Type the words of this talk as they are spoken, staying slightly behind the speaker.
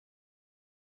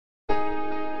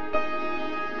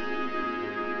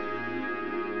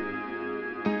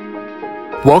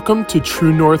Welcome to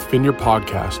True North Vineyard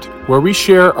Podcast, where we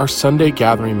share our Sunday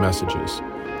gathering messages.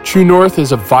 True North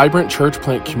is a vibrant church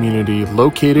plant community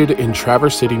located in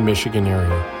Traverse City, Michigan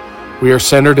area. We are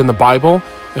centered in the Bible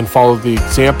and follow the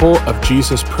example of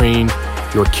Jesus praying,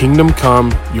 "Your kingdom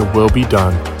come, your will be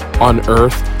done, on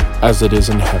earth as it is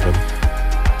in heaven."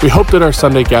 We hope that our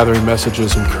Sunday gathering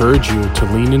messages encourage you to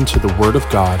lean into the Word of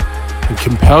God and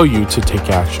compel you to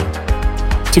take action.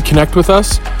 To connect with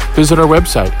us, visit our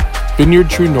website,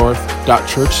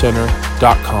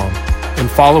 vineyardtruenorth.churchcenter.com, and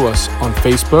follow us on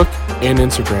Facebook and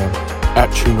Instagram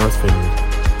at True North Vineyard.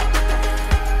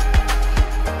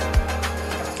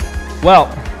 Well,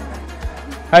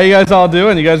 how you guys all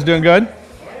doing? You guys doing good?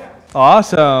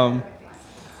 Awesome.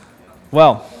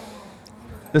 Well,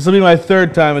 this will be my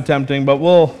third time attempting, but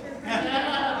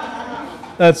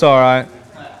that's all right.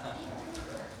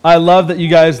 I love that you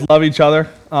guys love each other.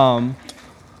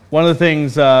 One of the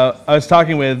things, I was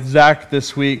talking with Zach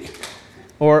this week,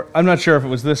 or I'm not sure if it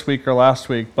was this week or last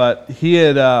week, but we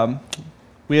had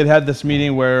this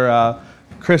meeting where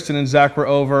Kristen and Zach were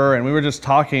over, and we were just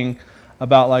talking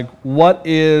about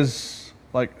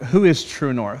who is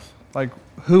True North?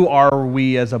 Who are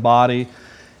we as a body?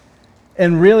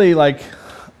 And really,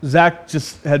 Zach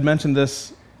just had mentioned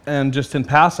this and just in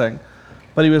passing,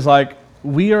 but he was like,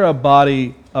 we are a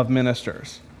body of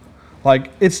ministers.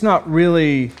 It's not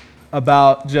really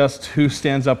about just who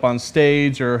stands up on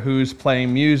stage or who's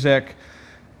playing music.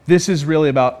 This is really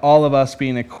about all of us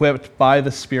being equipped by the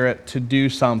Spirit to do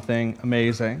something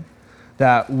amazing.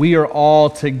 That we are all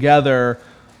together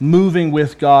moving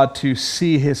with God to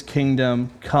see His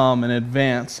kingdom come and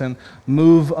advance and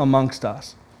move amongst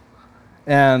us.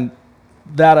 And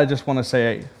that I just want to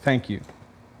say thank you.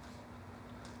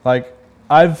 When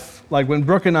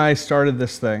Brooke and I started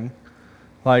this thing,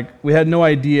 we had no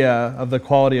idea of the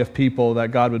quality of people that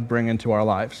God would bring into our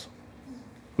lives.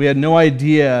 We had no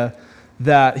idea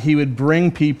that He would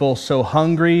bring people so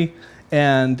hungry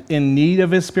and in need of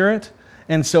His Spirit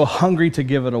and so hungry to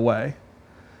give it away.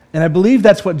 And I believe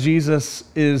that's what Jesus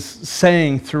is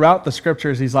saying throughout the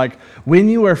scriptures. He's like, when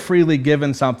you are freely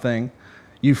given something,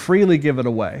 you freely give it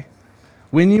away.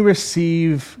 When you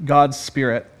receive God's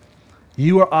Spirit,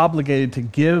 you are obligated to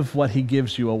give what He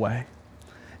gives you away.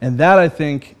 And that, I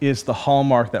think, is the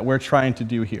hallmark that we're trying to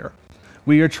do here.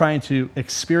 We are trying to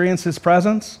experience His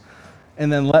presence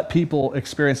and then let people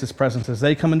experience His presence as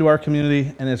they come into our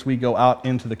community and as we go out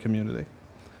into the community.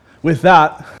 With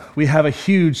that, we have a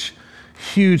huge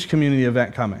community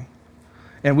event coming.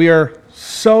 And we are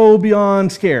so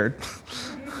beyond scared.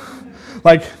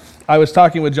 I was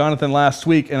talking with Jonathan last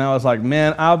week, and I was like,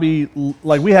 man,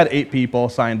 we had 8 people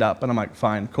signed up. And I'm like,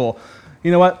 fine, cool. You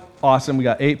know what? Awesome, we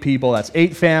got 8 people. That's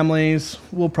 8 families.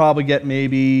 We'll probably get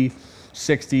maybe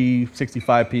 60,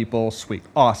 65 people. Sweet,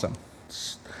 awesome.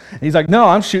 And he's like, no,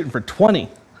 I'm shooting for 20.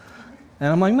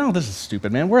 And I'm like, no, this is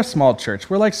stupid, man. We're a small church.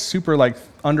 We're super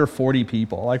under 40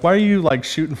 people. Why are you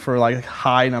shooting for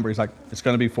high numbers? He's like, it's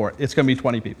going to be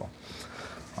 20 people.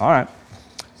 All right.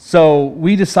 So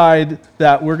we decide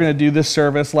that we're going to do this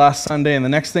service last Sunday, and the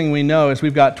next thing we know is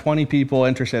we've got 20 people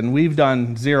interested, and we've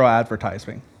done 0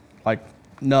 advertising,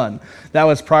 none. That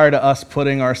was prior to us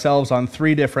putting ourselves on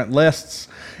 3 different lists,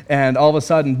 and all of a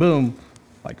sudden, boom,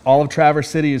 all of Traverse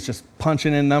City is just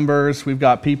punching in numbers. We've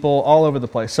got people all over the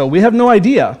place. So we have no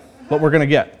idea what we're going to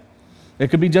get. It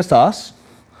could be just us,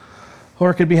 or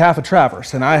it could be half of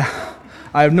Traverse, and I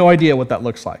have no idea what that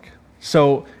looks like.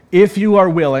 So if you are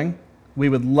willing, we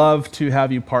would love to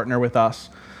have you partner with us.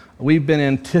 We've been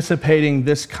anticipating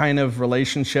this kind of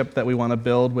relationship that we want to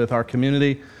build with our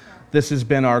community. This has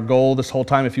been our goal this whole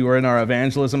time. If you were in our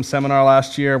evangelism seminar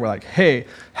last year, we're like, hey,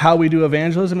 how we do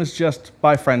evangelism is just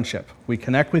by friendship. We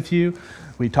connect with you.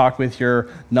 We talk with your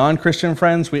non-Christian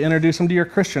friends. We introduce them to your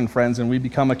Christian friends, and we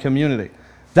become a community.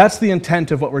 That's the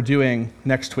intent of what we're doing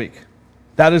next week.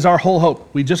 That is our whole hope.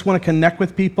 We just want to connect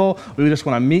with people. We just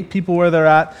want to meet people where they're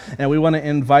at, and we want to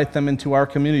invite them into our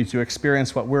community to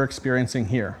experience what we're experiencing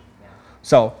here.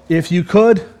 So if you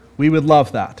could, we would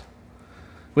love that.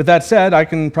 With that said, I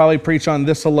can probably preach on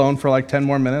this alone for 10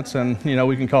 more minutes, and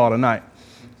we can call it a night.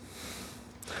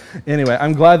 Anyway,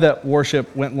 I'm glad that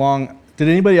worship went long. Did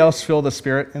anybody else feel the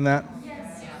Spirit in that?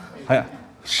 Yes.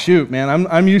 Shoot, man,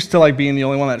 I'm used to being the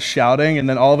only one that's shouting, and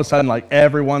then all of a sudden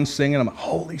everyone's singing. I'm like,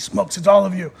 holy smokes, it's all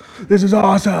of you. This is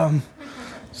awesome.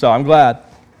 So I'm glad.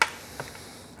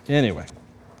 Anyway,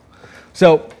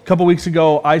 so a couple weeks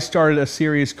ago, I started a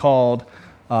series called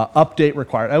update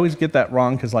required. I always get that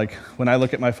wrong because when I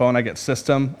look at my phone, I get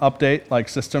system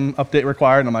update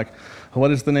required, and I'm like,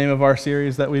 what is the name of our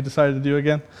series that we decided to do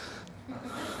again?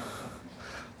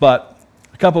 But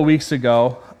a couple weeks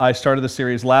ago, I started the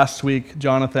series last week.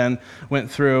 Jonathan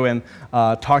went through and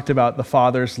talked about the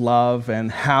Father's love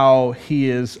and how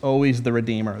he is always the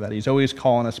Redeemer, that he's always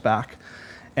calling us back.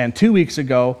 And 2 weeks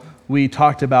ago, we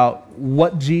talked about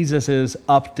what Jesus is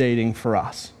updating for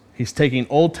us. He's taking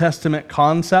Old Testament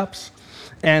concepts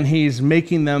and he's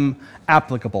making them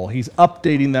applicable. He's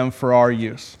updating them for our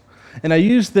use. And I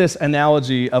use this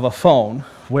analogy of a phone,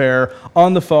 where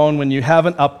on the phone, when you have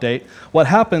an update, what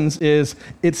happens is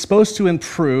it's supposed to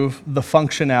improve the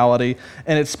functionality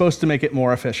and it's supposed to make it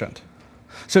more efficient.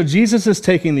 So Jesus is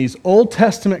taking these Old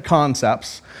Testament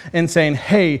concepts and saying,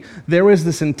 hey, there was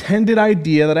this intended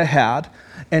idea that I had,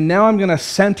 and now I'm going to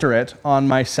center it on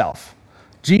myself.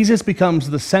 Jesus becomes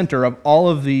the center of all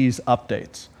of these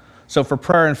updates. So for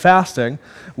prayer and fasting,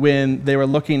 when they were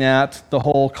looking at the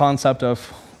whole concept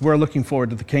of we're looking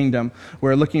forward to the kingdom,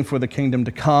 we're looking for the kingdom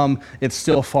to come, it's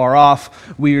still far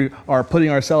off, we are putting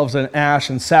ourselves in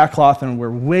ash and sackcloth and we're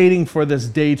waiting for this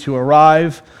day to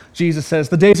arrive, Jesus says,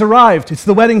 the day's arrived, it's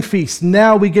the wedding feast,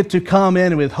 now we get to come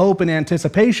in with hope and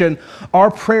anticipation. Our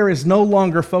prayer is no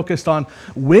longer focused on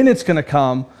when it's going to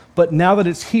come, but now that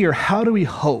it's here, how do we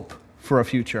hope for a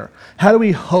future? How do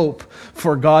we hope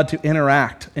for God to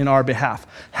interact in our behalf?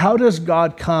 How does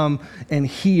God come and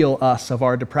heal us of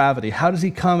our depravity? How does he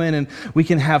come in and we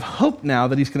can have hope now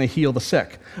that he's going to heal the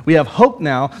sick? We have hope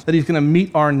now that he's going to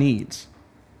meet our needs.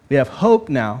 We have hope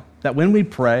now that when we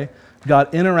pray,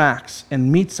 God interacts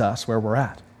and meets us where we're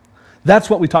at. That's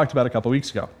what we talked about a couple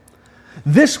weeks ago.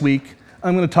 This week,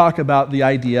 I'm going to talk about the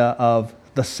idea of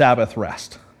the Sabbath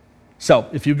rest. So,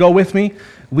 if you go with me,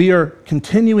 we are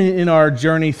continuing in our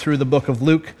journey through the book of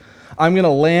Luke. I'm going to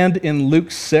land in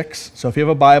Luke 6. So if you have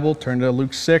a Bible, turn to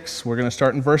Luke 6. We're going to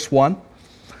start in verse 1.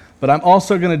 But I'm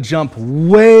also going to jump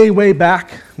way, way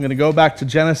back. I'm going to go back to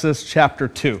Genesis chapter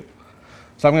 2.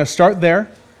 So I'm going to start there.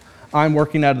 I'm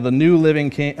working out of the New Living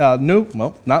King,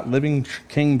 not Living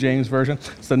King James Version.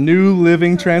 It's the New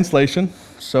Living Translation.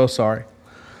 So sorry.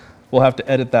 We'll have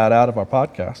to edit that out of our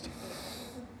podcast.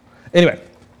 Anyway.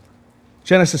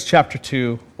 Genesis chapter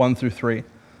 2, 1 through 3.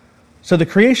 So the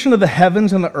creation of the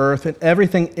heavens and the earth and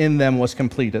everything in them was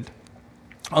completed.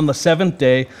 On the seventh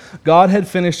day, God had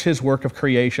finished his work of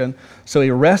creation, so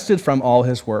he rested from all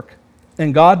his work.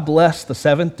 And God blessed the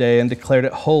seventh day and declared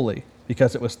it holy,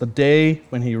 because it was the day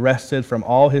when he rested from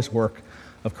all his work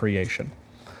of creation.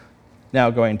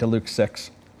 Now going to Luke 6.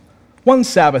 One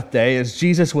Sabbath day, as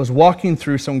Jesus was walking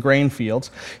through some grain fields,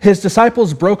 his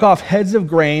disciples broke off heads of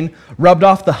grain, rubbed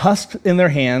off the husks in their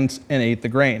hands, and ate the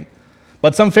grain.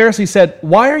 But some Pharisees said,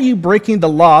 "Why are you breaking the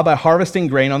law by harvesting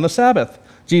grain on the Sabbath?"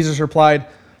 Jesus replied,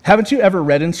 "Haven't you ever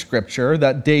read in Scripture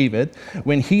that David,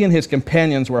 when he and his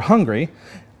companions were hungry,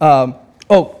 haven't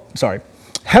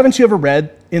you ever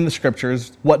read in the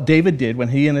Scriptures what David did when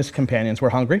he and his companions were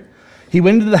hungry? He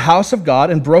went into the house of God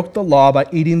and broke the law by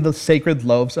eating the sacred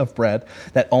loaves of bread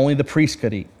that only the priest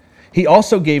could eat. He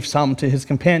also gave some to his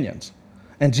companions."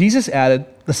 And Jesus added,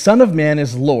 "The Son of Man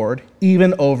is Lord,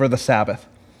 even over the Sabbath."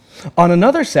 On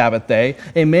another Sabbath day,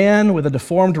 a man with a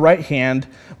deformed right hand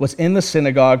was in the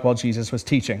synagogue while Jesus was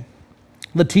teaching.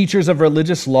 The teachers of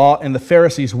religious law and the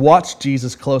Pharisees watched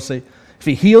Jesus closely. If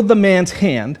he healed the man's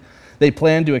hand, they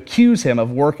planned to accuse him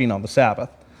of working on the Sabbath.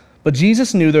 But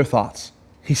Jesus knew their thoughts.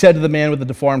 He said to the man with the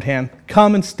deformed hand,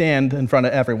 "Come and stand in front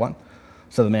of everyone."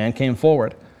 So the man came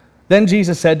forward. Then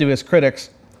Jesus said to his critics,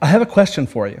 "I have a question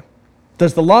for you.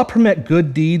 Does the law permit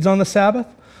good deeds on the Sabbath,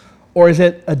 or is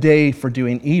it a day for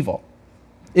doing evil?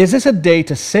 Is this a day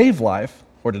to save life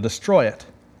or to destroy it?"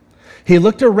 He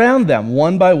looked around them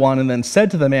one by one and then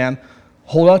said to the man,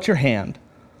 "Hold out your hand."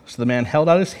 So the man held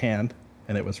out his hand,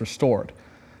 and it was restored.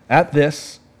 At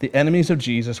this, the enemies of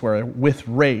Jesus were with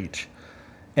rage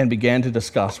and began to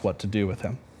discuss what to do with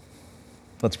him.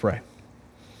 Let's pray.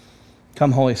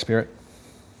 Come, Holy Spirit.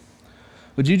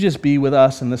 Would you just be with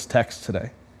us in this text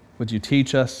today? Would you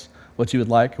teach us what you would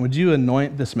like? And would you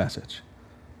anoint this message?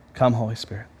 Come, Holy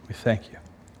Spirit. We thank you.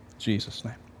 In Jesus'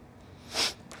 name.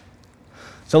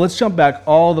 So let's jump back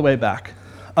all the way back.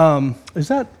 Is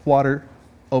that water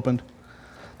opened?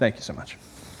 Thank you so much.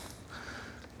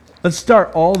 Let's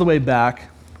start all the way back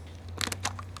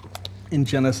in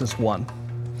Genesis 1.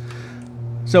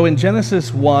 So in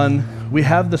Genesis 1, we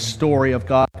have the story of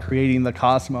God creating the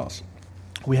cosmos.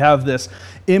 We have this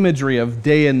imagery of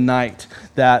day and night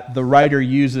that the writer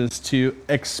uses to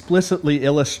explicitly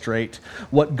illustrate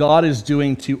what God is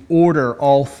doing to order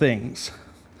all things.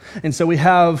 And so we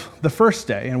have the first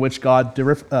day in which God,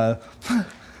 I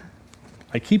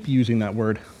keep using that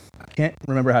word. I can't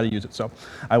remember how to use it, so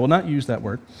I will not use that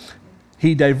word.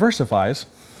 He diversifies,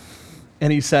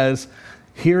 and he says,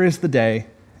 here is the day,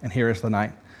 and here is the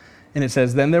night. And it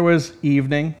says, then there was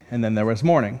evening, and then there was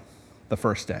morning, the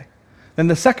first day. Then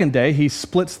the second day, he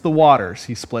splits the waters.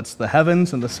 He splits the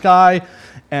heavens and the sky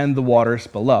and the waters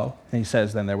below. And he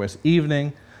says, then there was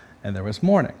evening, and there was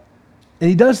morning. And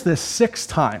he does this 6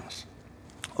 times,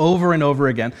 over and over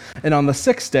again. And on the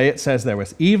 6th day, it says there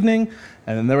was evening,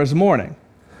 and then there was morning,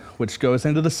 which goes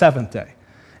into the 7th day.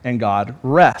 And God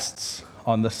rests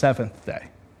on the 7th day.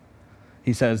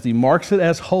 He says he marks it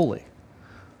as holy.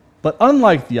 But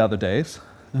unlike the other days,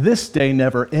 this day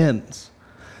never ends.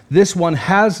 This one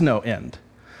has no end.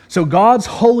 So God's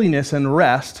holiness and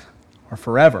rest are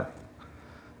forever.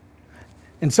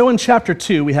 And so in chapter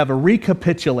 2, we have a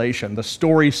recapitulation. The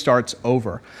story starts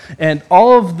over. And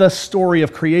all of the story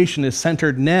of creation is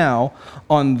centered now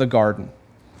on the garden.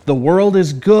 The world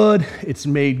is good, it's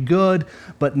made good,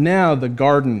 but now the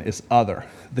garden is other.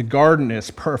 The garden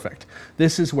is perfect.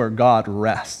 This is where God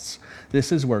rests.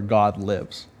 This is where God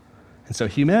lives. And so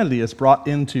humanity is brought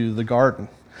into the garden.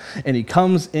 And he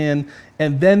comes in,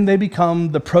 and then they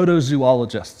become the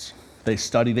protozoologists. They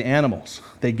study the animals.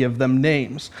 They give them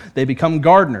names. They become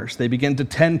gardeners. They begin to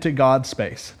tend to God's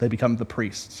space. They become the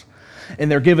priests. And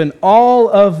they're given all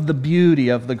of the beauty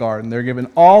of the garden. They're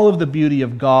given all of the beauty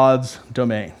of God's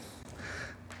domain.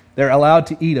 They're allowed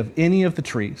to eat of any of the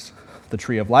trees. The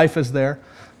tree of life is there,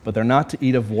 but they're not to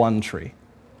eat of one tree.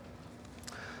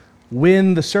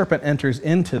 When the serpent enters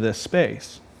into this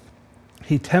space,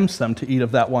 he tempts them to eat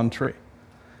of that one tree.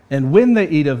 And when they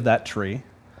eat of that tree,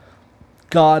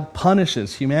 God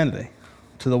punishes humanity.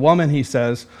 To the woman, he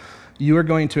says, you are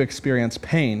going to experience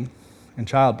pain in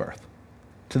childbirth.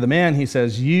 To the man, he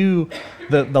says,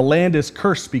 the land is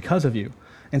cursed because of you.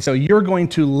 And so you're going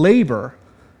to labor,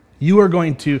 you are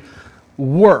going to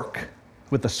work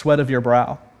with the sweat of your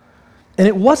brow. And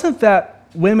it wasn't that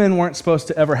women weren't supposed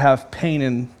to ever have pain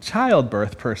in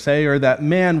childbirth per se, or that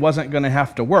man wasn't going to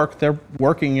have to work. They're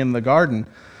working in the garden.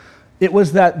 It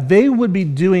was that they would be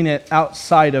doing it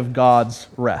outside of God's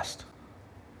rest.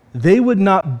 They would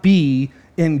not be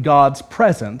in God's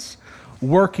presence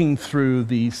working through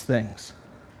these things.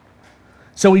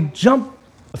 So we jump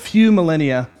a few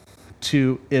millennia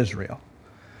to Israel.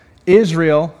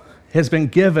 Israel has been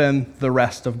given the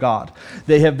rest of God.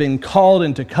 They have been called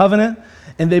into covenant,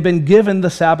 and they've been given the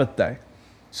Sabbath day.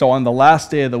 So on the last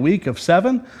day of the week of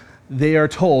 7, they are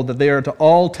told that they are to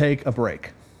all take a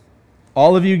break.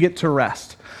 All of you get to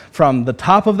rest, from the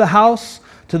top of the house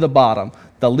to the bottom,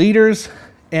 the leaders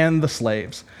and the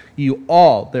slaves. You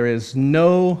all, it's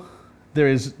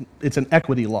an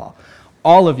equity law.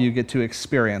 All of you get to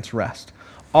experience rest.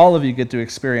 All of you get to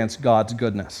experience God's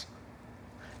goodness.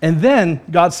 And then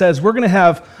God says, we're going to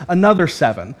have another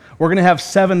 7. We're going to have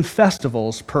 7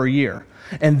 festivals per year.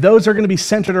 And those are going to be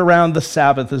centered around the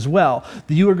Sabbath as well.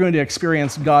 You are going to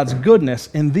experience God's goodness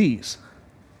in these.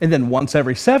 And then once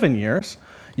every 7 years,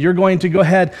 you're going to go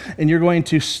ahead and you're going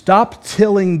to stop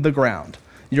tilling the ground.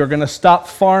 You're going to stop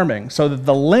farming so that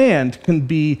the land can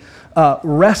be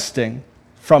resting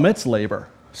from its labor,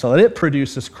 so that it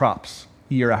produces crops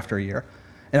year after year.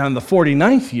 And on the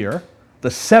 49th year,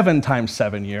 the 7 times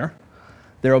 7 year,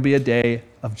 there will be a day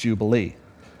of Jubilee.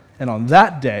 And on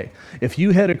that day, if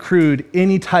you had accrued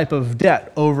any type of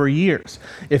debt over years,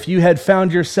 if you had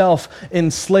found yourself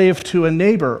enslaved to a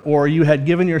neighbor, or you had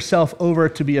given yourself over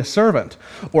to be a servant,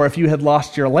 or if you had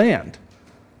lost your land,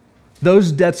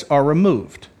 those debts are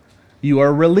removed. You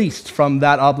are released from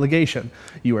that obligation.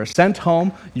 You are sent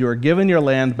home, you are given your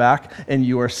land back, and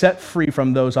you are set free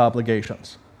from those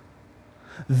obligations.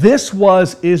 This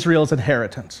was Israel's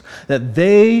inheritance, that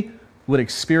they would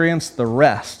experience the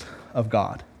rest of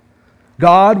God.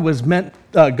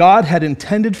 God had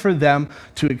intended for them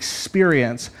to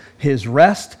experience his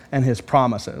rest and his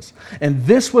promises. And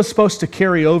this was supposed to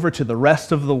carry over to the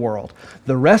rest of the world.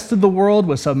 The rest of the world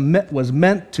was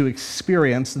meant to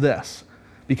experience this.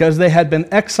 Because they had been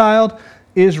exiled,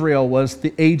 Israel was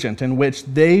the agent in which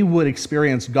they would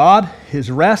experience God, his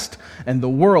rest, and the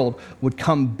world would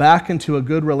come back into a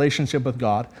good relationship with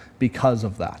God because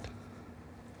of that.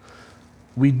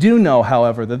 We do know,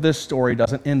 however, that this story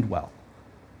doesn't end well.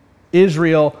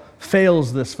 Israel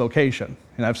fails this vocation,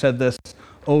 and I've said this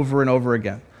over and over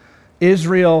again.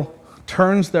 Israel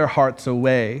turns their hearts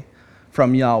away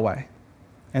from Yahweh,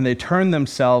 and they turn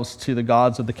themselves to the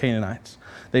gods of the Canaanites.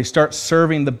 They start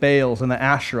serving the Baals and the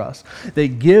Asherahs. They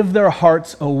give their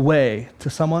hearts away to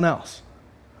someone else.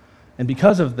 And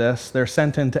because of this, they're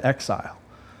sent into exile.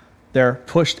 They're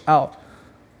pushed out.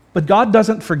 But God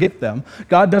doesn't forget them.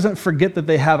 God doesn't forget that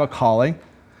they have a calling.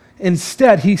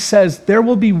 Instead, he says there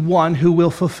will be one who will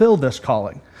fulfill this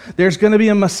calling. There's going to be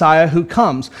a Messiah who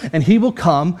comes, and he will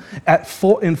come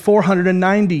in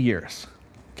 490 years.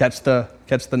 Catch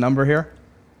the number here?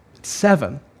 It's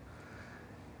 7.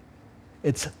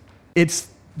 It's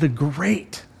the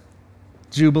great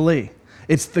Jubilee.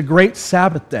 It's the great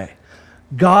Sabbath day.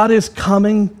 God is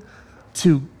coming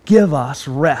to give us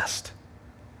rest.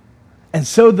 And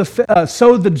so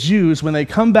the Jews, when they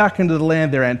come back into the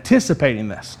land, they're anticipating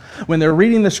this. When they're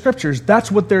reading the scriptures, that's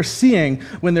what they're seeing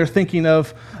when they're thinking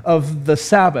of the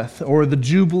Sabbath or the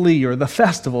Jubilee or the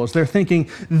festivals. They're thinking,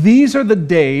 these are the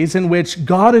days in which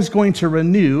God is going to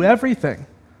renew everything.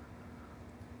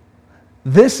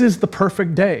 This is the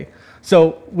perfect day.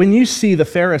 So when you see the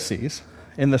Pharisees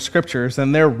in the scriptures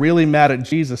and they're really mad at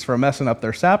Jesus for messing up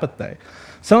their Sabbath day,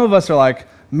 some of us are like,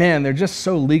 man, they're just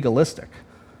so legalistic.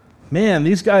 Man,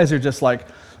 these guys are just like,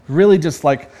 really just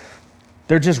like,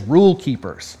 they're just rule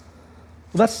keepers.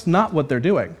 Well, that's not what they're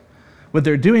doing. What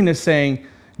they're doing is saying,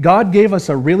 God gave us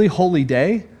a really holy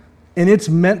day, and it's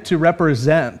meant to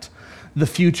represent the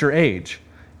future age.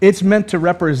 It's meant to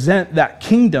represent that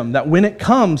kingdom, that when it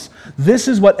comes, this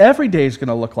is what every day is going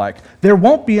to look like. There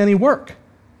won't be any work.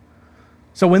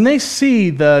 So when they see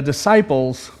the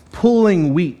disciples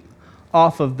pulling wheat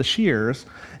off of the shears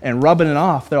and rubbing it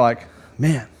off, they're like,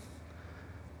 man,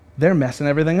 they're messing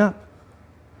everything up.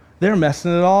 They're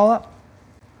messing it all up.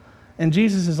 And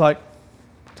Jesus is like,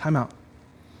 time out.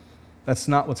 That's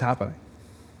not what's happening.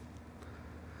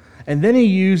 And then he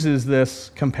uses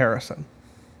this comparison.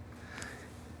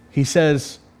 He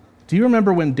says, do you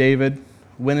remember when David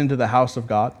went into the house of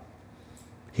God?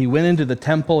 He went into the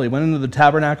temple, he went into the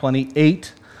tabernacle, and he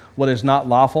ate what is not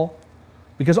lawful.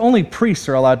 Because only priests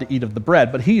are allowed to eat of the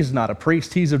bread, but he's not a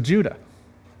priest, he's of Judah.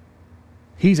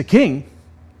 He's a king,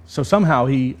 so somehow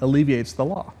he alleviates the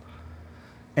law.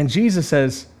 And Jesus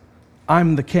says,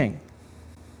 I'm the king.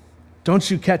 Don't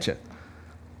you catch it?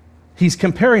 He's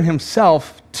comparing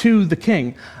himself to the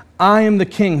king. I am the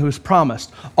king who's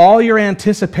promised. All your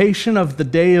anticipation of the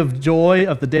day of joy,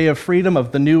 of the day of freedom,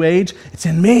 of the new age, it's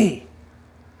in me.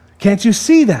 Can't you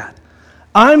see that?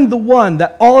 I'm the one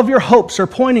that all of your hopes are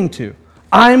pointing to.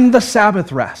 I'm the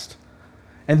Sabbath rest.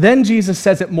 And then Jesus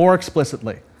says it more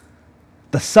explicitly.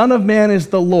 The Son of Man is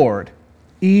the Lord,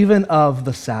 even of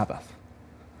the Sabbath.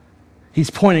 He's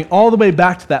pointing all the way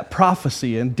back to that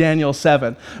prophecy in Daniel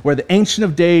 7, where the Ancient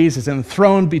of Days is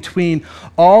enthroned between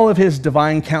all of his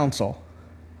divine counsel.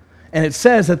 And it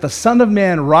says that the Son of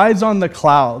Man rides on the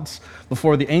clouds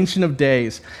before the Ancient of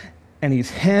Days, and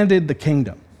he's handed the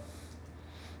kingdom.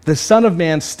 The Son of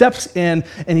Man steps in,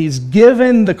 and he's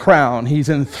given the crown. He's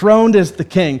enthroned as the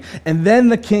king, and then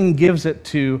the king gives it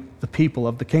to the people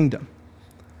of the kingdom.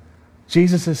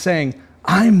 Jesus is saying,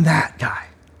 I'm that guy.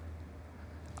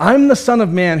 I'm the Son of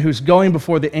Man who's going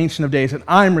before the Ancient of Days, and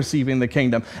I'm receiving the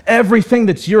kingdom. Everything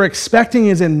that you're expecting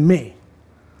is in me.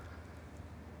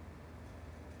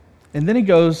 And then he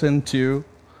goes into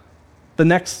the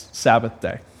next Sabbath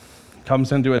day.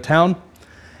 Comes into a town,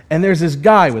 and there's this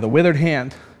guy with a withered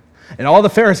hand. And all the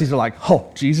Pharisees are like,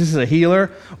 oh, Jesus is a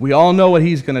healer. We all know what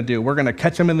he's going to do. We're going to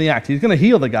catch him in the act. He's going to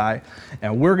heal the guy,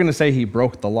 and we're going to say he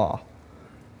broke the law.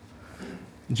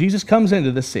 Jesus comes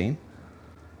into this scene,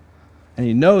 and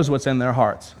he knows what's in their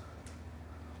hearts.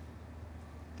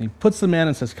 He puts the man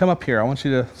and says, come up here. I want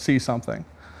you to see something.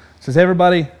 He says,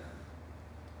 everybody,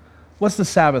 what's the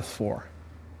Sabbath for?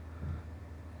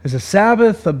 Is the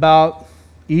Sabbath about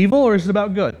evil or is it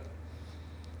about good?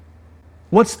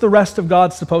 What's the rest of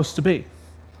God supposed to be?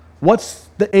 What's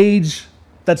the age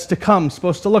that's to come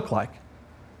supposed to look like?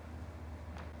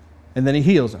 And then he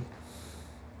heals him.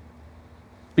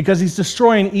 Because he's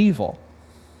destroying evil.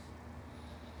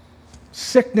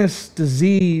 Sickness,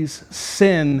 disease,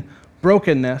 sin,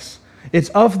 brokenness, it's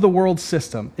of the world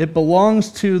system. It belongs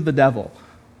to the devil.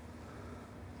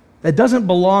 It doesn't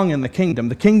belong in the kingdom.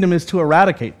 The kingdom is to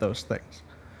eradicate those things.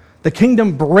 The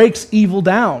kingdom breaks evil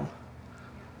down.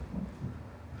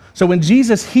 So when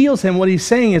Jesus heals him, what he's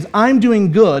saying is, I'm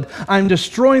doing good. I'm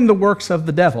destroying the works of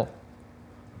the devil.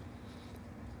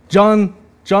 John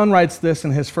writes this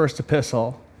in his first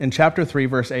epistle. In chapter 3,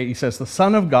 verse 8, he says, the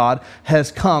Son of God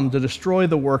has come to destroy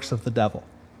the works of the devil.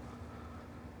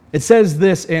 It says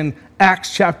this in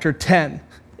Acts chapter 10.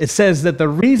 It says that the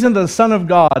reason the Son of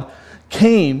God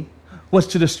came was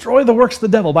to destroy the works of the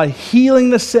devil by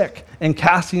healing the sick and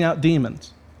casting out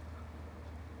demons.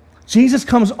 Jesus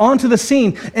comes onto the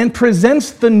scene and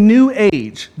presents the new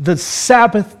age, the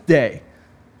Sabbath day.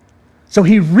 So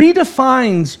he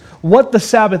redefines what the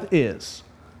Sabbath is.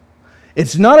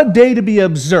 It's not a day to be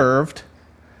observed.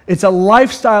 It's a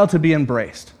lifestyle to be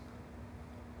embraced.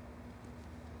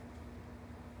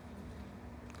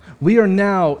 We are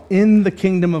now in the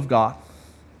kingdom of God.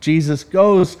 Jesus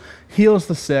goes, heals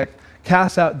the sick,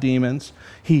 casts out demons.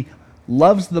 He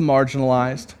loves the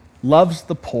marginalized, loves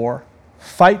the poor,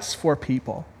 fights for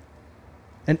people.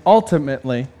 And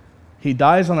ultimately, he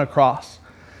dies on a cross.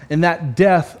 And that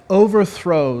death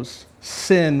overthrows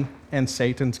sin and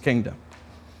Satan's kingdom.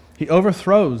 He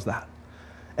overthrows that.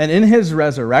 And in his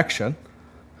resurrection,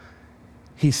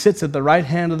 he sits at the right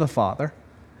hand of the Father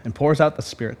and pours out the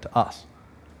Spirit to us.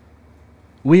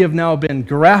 We have now been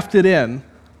grafted in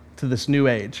to this new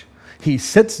age. He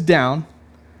sits down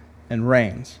and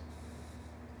reigns.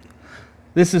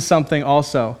 This is something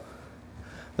also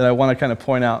that I want to kind of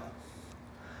point out.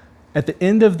 At the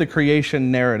end of the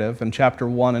creation narrative in chapter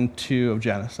 1 and 2 of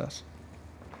Genesis,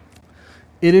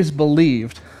 it is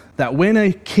believed that when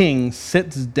a king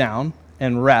sits down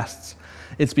and rests,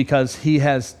 it's because he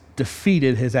has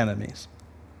defeated his enemies.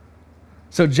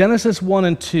 So Genesis 1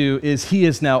 and 2 is he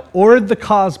has now ordered the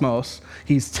cosmos,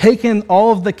 he's taken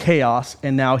all of the chaos,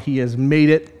 and now he has made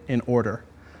it in order.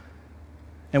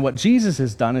 And what Jesus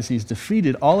has done is he's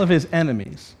defeated all of his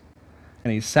enemies,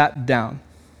 and he's sat down.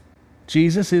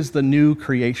 Jesus is the new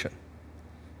creation.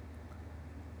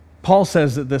 Paul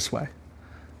says it this way,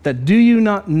 that do you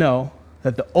not know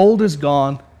that the old is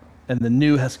gone and the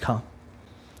new has come?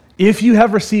 If you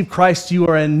have received Christ, you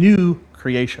are a new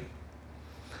creation.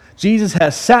 Jesus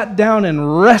has sat down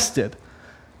and rested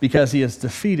because he has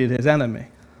defeated his enemy.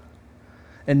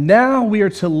 And now we are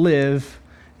to live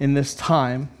in this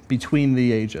time between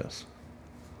the ages.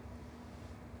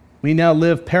 We now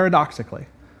live paradoxically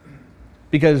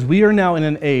because we are now in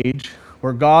an age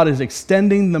where God is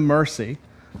extending the mercy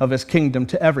of his kingdom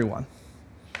to everyone.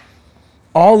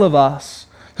 All of us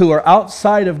who are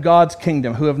outside of God's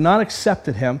kingdom, who have not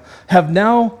accepted him, have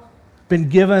now been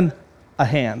given a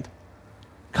hand.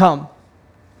 Come,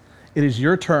 it is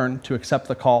your turn to accept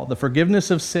the call. The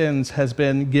forgiveness of sins has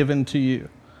been given to you.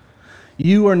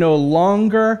 You are no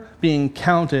longer being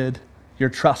counted your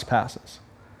trespasses.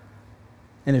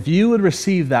 And if you would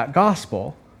receive that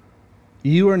gospel,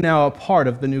 you are now a part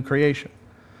of the new creation.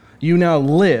 You now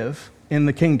live in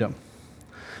the kingdom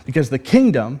because the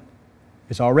kingdom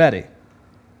is already.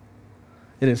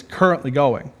 It is currently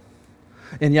going.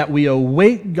 And yet we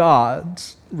await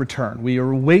God's return. We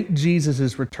await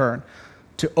Jesus' return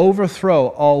to overthrow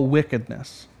all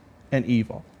wickedness and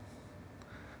evil.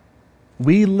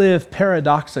 We live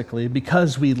paradoxically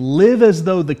because we live as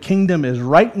though the kingdom is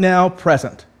right now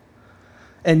present.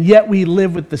 And yet we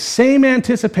live with the same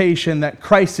anticipation that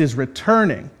Christ is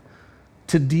returning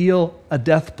to deal a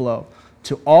death blow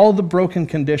to all the broken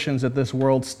conditions that this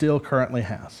world still currently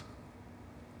has.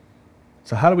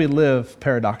 So how do we live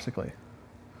paradoxically?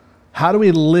 How do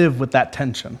we live with that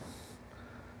tension?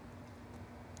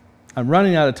 I'm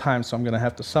running out of time, so I'm going to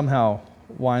have to somehow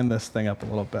wind this thing up a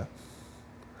little bit.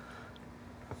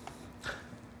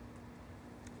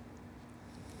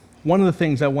 One of the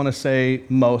things I want to say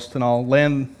most, and I'll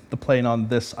land the plane on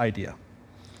this idea.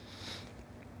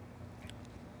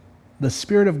 The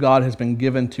Spirit of God has been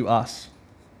given to us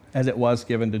as it was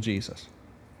given to Jesus.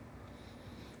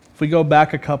 If we go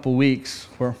back a couple weeks,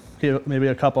 or maybe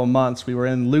a couple months, we were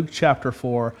in Luke chapter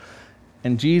 4,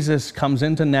 and Jesus comes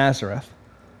into Nazareth,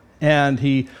 and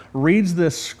he reads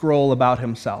this scroll about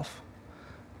himself.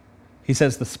 He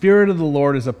says, "The Spirit of the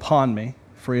Lord is upon me,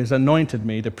 for he has anointed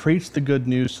me to preach the good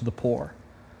news to the poor.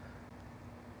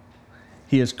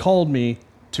 He has called me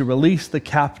to release the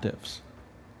captives,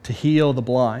 to heal the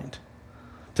blind,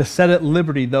 to set at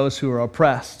liberty those who are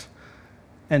oppressed,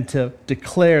 and to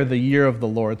declare the year of the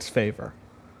Lord's favor."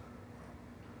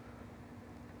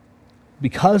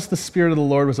 Because the Spirit of the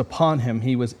Lord was upon him,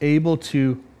 he was able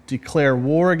to declare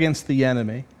war against the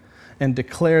enemy and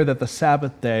declare that the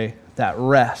Sabbath day, that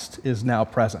rest, is now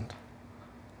present.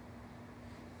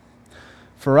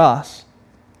 For us,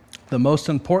 the most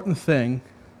important thing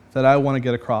that I want to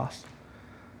get across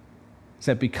is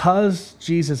that because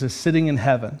Jesus is sitting in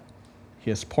heaven, he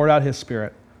has poured out his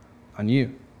Spirit on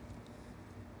you.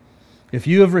 If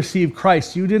you have received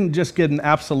Christ, you didn't just get an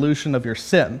absolution of your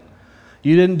sin.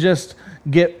 You didn't just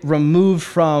get removed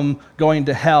from going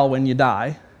to hell when you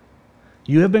die.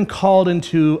 You have been called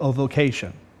into a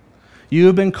vocation. You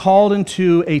have been called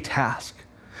into a task.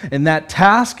 And that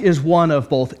task is one of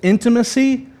both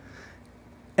intimacy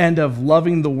and of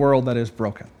loving the world that is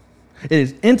broken. It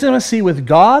is intimacy with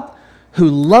God, who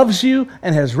loves you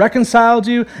and has reconciled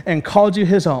you and called you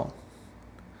his own.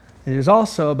 It is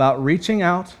also about reaching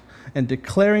out and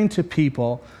declaring to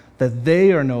people that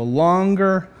they are no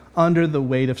longer under the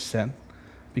weight of sin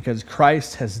because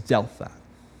Christ has dealt that.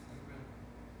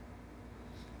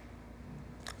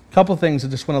 A couple things I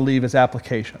just want to leave as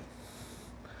application.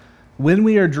 When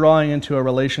we are drawing into a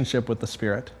relationship with the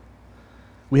Spirit,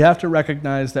 we have to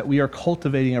recognize that we are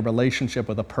cultivating a relationship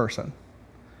with a person.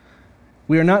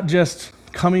 We are not just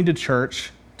coming to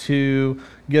church to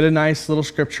get a nice little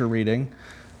scripture reading.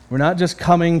 We're not just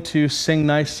coming to sing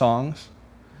nice songs.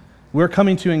 We're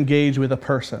coming to engage with a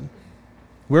person.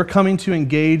 We're coming to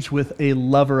engage with a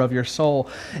lover of your soul.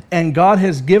 And God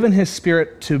has given his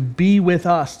Spirit to be with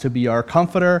us, to be our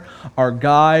comforter, our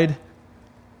guide,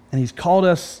 and he's called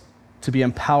us to be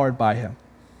empowered by him.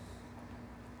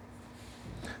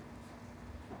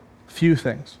 Few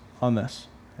things on this,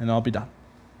 and I'll be done.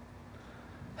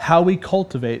 How we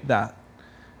cultivate that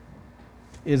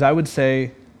is, I would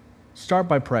say, start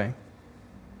by praying.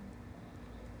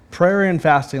 Prayer and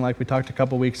fasting, like we talked a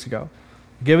couple weeks ago.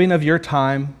 Giving of your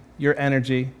time, your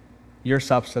energy, your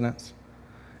substance,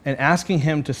 and asking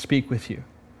him to speak with you,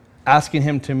 asking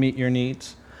him to meet your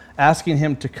needs, asking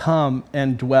him to come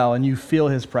and dwell, and you feel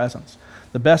his presence.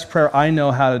 The best prayer I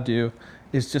know how to do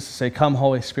is just to say, "Come,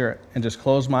 Holy Spirit," and just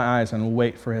close my eyes and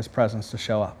wait for his presence to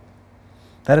show up.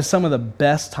 That is some of the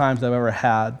best times I've ever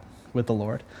had with the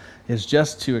Lord, is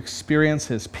just to experience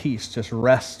his peace, just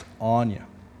rest on you.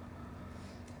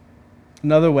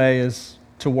 Another way is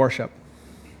to worship.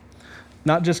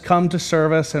 Not just come to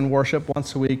service and worship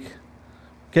once a week.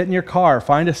 Get in your car,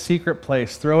 find a secret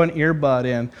place, throw an earbud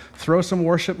in, throw some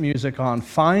worship music on.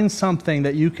 Find something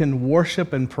that you can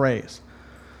worship and praise.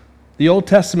 The Old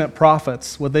Testament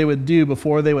prophets, what they would do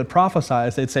before they would prophesy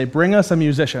is they'd say, "Bring us a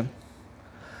musician."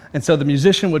 And so the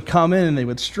musician would come in and they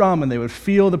would strum and they would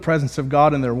feel the presence of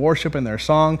God in their worship and their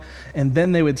song, and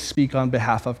then they would speak on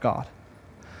behalf of God.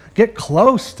 Get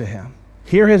close to him.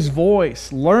 Hear his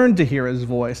voice. Learn to hear his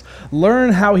voice.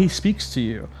 Learn how he speaks to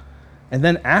you, and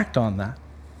then act on that.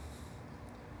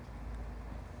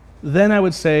 Then I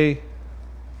would say,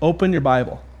 open your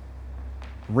Bible.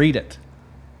 Read it.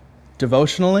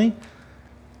 Devotionally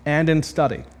and in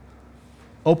study.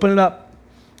 Open it up.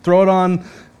 Throw it on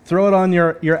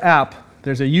your app.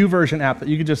 There's a YouVersion app that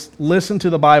you can just listen to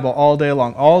the Bible all day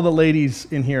long. All the ladies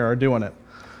in here are doing it.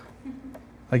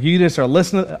 Like, you just are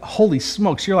listening. Holy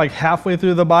smokes, you're like halfway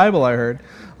through the Bible, I heard.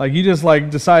 Like, you just like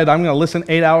decide, I'm going to listen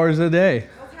 8 hours a day.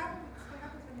 What happens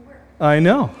when you work? I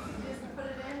know. You just put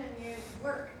it in and you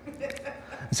work.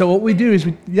 So what we do is,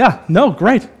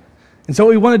 great. And so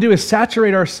what we want to do is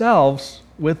saturate ourselves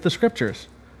with the scriptures.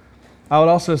 I would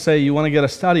also say you want to get a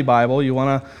study Bible. You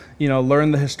want to,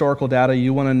 learn the historical data.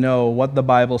 You want to know what the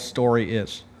Bible story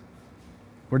is.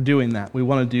 We're doing that. We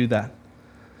want to do that.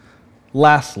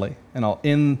 Lastly, and I'll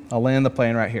land the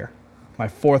plane right here, my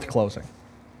fourth closing.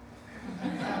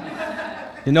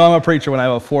 I'm a preacher when I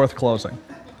have a fourth closing.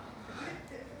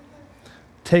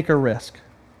 Take a risk.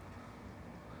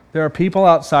 There are people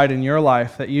outside in your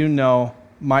life that you know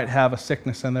might have a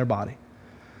sickness in their body.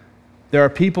 There are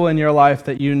people in your life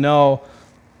that you know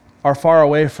are far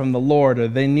away from the Lord, or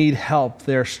they need help.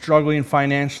 They're struggling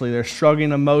financially. They're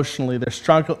struggling emotionally.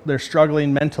 They're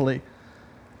struggling mentally.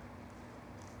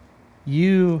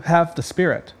 You have the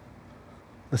Spirit.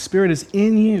 The Spirit is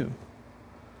in you.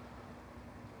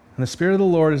 And the Spirit of the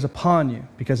Lord is upon you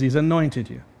because he's anointed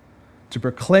you to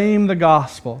proclaim the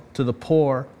gospel to the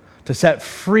poor, to set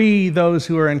free those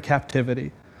who are in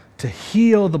captivity, to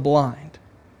heal the blind,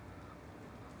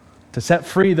 to set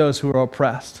free those who are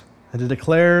oppressed, and to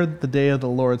declare the day of the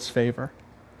Lord's favor.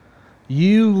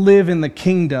 You live in the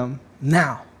kingdom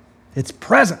now. It's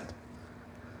present.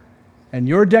 And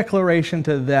your declaration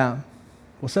to them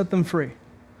will set them free.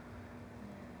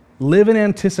 Live in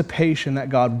anticipation that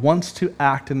God wants to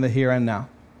act in the here and now.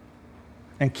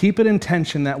 And keep it in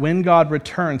tension that when God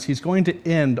returns, he's going to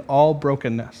end all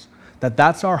brokenness.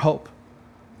 That's our hope.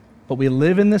 But we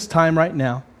live in this time right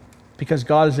now because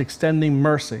God is extending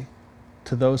mercy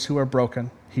to those who are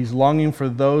broken. He's longing for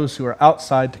those who are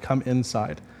outside to come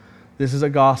inside. This is a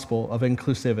gospel of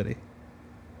inclusivity.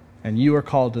 And you are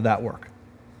called to that work.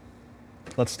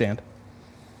 Let's stand.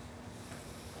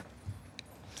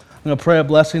 I'm going to pray a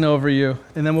blessing over you,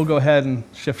 and then we'll go ahead and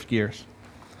shift gears.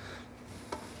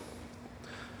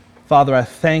 Father, I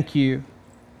thank you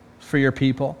for your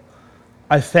people.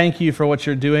 I thank you for what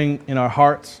you're doing in our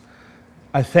hearts.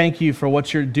 I thank you for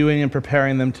what you're doing and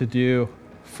preparing them to do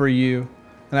for you.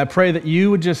 And I pray that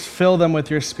you would just fill them with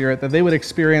your Spirit, that they would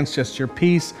experience just your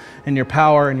peace and your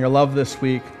power and your love this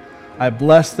week. I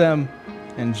bless them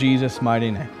in Jesus'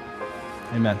 mighty name.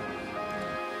 Amen.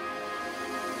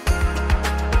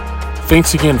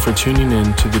 Thanks again for tuning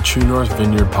in to the True North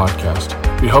Vineyard podcast.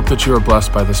 We hope that you are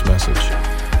blessed by this message.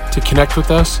 To connect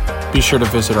with us, be sure to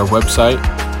visit our website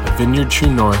at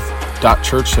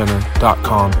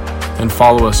vineyardtruenorth.churchcenter.com and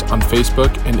follow us on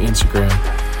Facebook and Instagram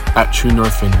at True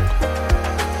North Vineyard.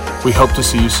 We hope to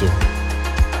see you soon.